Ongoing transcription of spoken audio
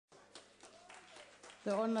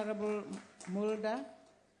The Honourable Mulder.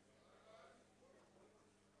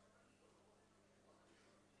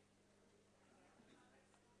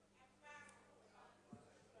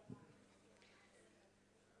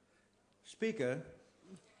 Speaker,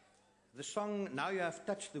 the song, "Now You Have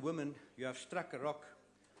Touched the Woman, You Have Struck a Rock,"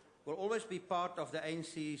 will always be part of the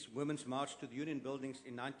ANC's Women's March to the Union Buildings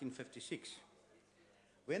in 1956.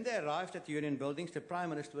 When they arrived at the Union Buildings, the Prime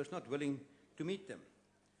Minister was not willing to meet them.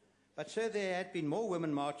 But so there had been more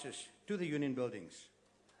women marches to the Union Buildings.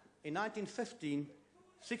 In 1915,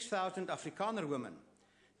 6,000 Afrikaner women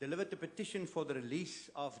delivered a petition for the release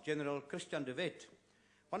of General Christian de Wet,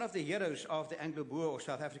 one of the heroes of the Anglo-Boer or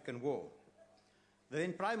South African War. The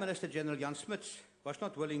then Prime Minister General Jan Smuts was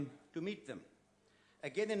not willing to meet them.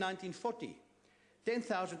 Again in 1940,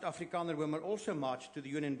 10,000 Afrikaner women also marched to the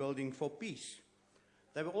Union Building for peace.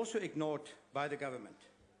 They were also ignored by the government.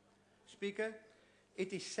 Speaker,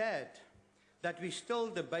 it is sad that we still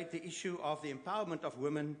debate the issue of the empowerment of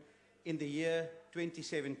women in the year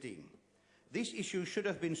 2017. This issue should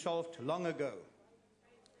have been solved long ago.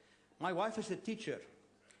 My wife is a teacher,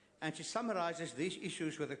 and she summarizes these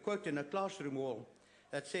issues with a quote in a classroom wall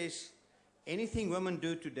that says, "Anything women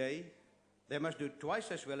do today, they must do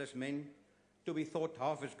twice as well as men to be thought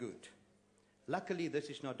half as good." Luckily, this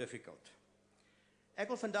is not difficult. Ek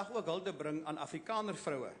wil vandag ook hulde bring aan Afrikaner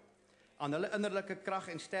vroue, aan hulle innerlike krag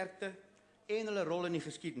en sterkte en hulle rol in die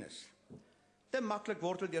geskiedenis. Te maklik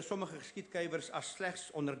word hulle deur sommige geskiedkuiwers as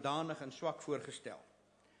slegs onderdanig en swak voorgestel.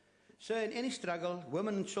 So in any struggle,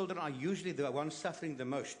 women and children are usually the ones suffering the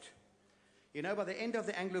most. You know, by the end of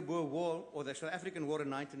the Anglo-Boer War, or the South African War in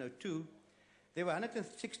 1902, there were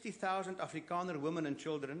 160,000 Afrikaner women and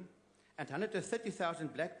children and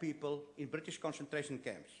 130,000 black people in British concentration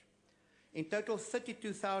camps. In total,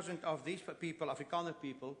 32,000 of these people, Afrikaner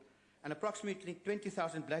people, and approximately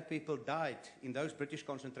 20,000 black people died in those British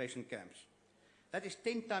concentration camps. That is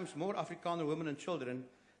 10 times more Afrikaner women and children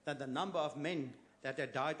than the number of men that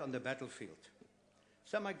had died on the battlefield.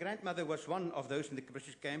 So my grandmother was one of those in the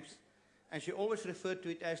British camps, and she always referred to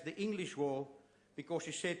it as the English War because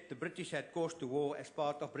she said the British had caused the war as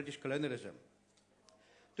part of British colonialism.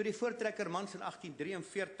 Toe die voortrekkermans in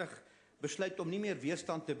 1843 besluit om nie meer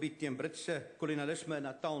weerstand te bied teen Britse kolonialisme in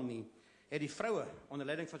Natal nie, het die vroue onder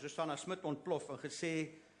leiding van Susanna Smit ontplof en gesê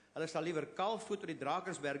hulle sal liewer kaalvoet oor die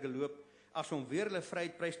Drakensberge loop as om weer hulle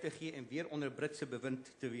vryheidprys te gee en weer onder Britse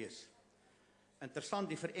bewind te wees. Interessant,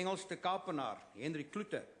 die verengelse Kaapenaar, Henry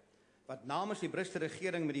Kloete, wat namens die Britse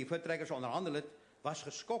regering met die voortrekkers onderhandel het, was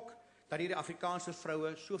geskok dat hierdie Afrikaanse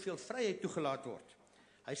vroue soveel vryheid toegelaat word.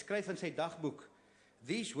 Hy skryf in sy dagboek,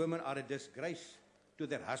 "These women are a disgrace to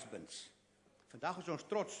their husbands." Vandag is ons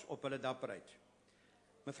trots op hulle dapperheid.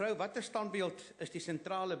 Mevrou, watter standbeeld is die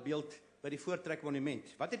sentrale beeld by die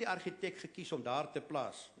voortrekmonument? Wat het die argitek gekies om daar te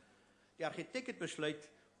plaas? Die argitek het besluit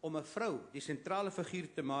om 'n vrou die sentrale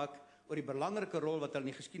figuur te maak oor die belangrike rol wat hulle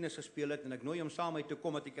in die geskiedenis gespeel het, en ek nooi hom saam uit te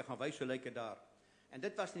kom dat ek gaan wys hoe lyk dit daar. En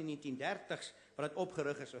dit was in die 1930s wat dit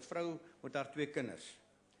opgerig is, 'n vrou met haar 2 kinders.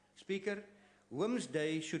 Speaker, Women's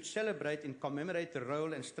Day should celebrate and commemorate the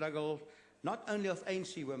role and struggle not only of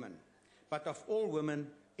ANC women, but of all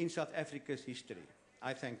women in South Africa's history.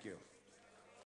 I thank you.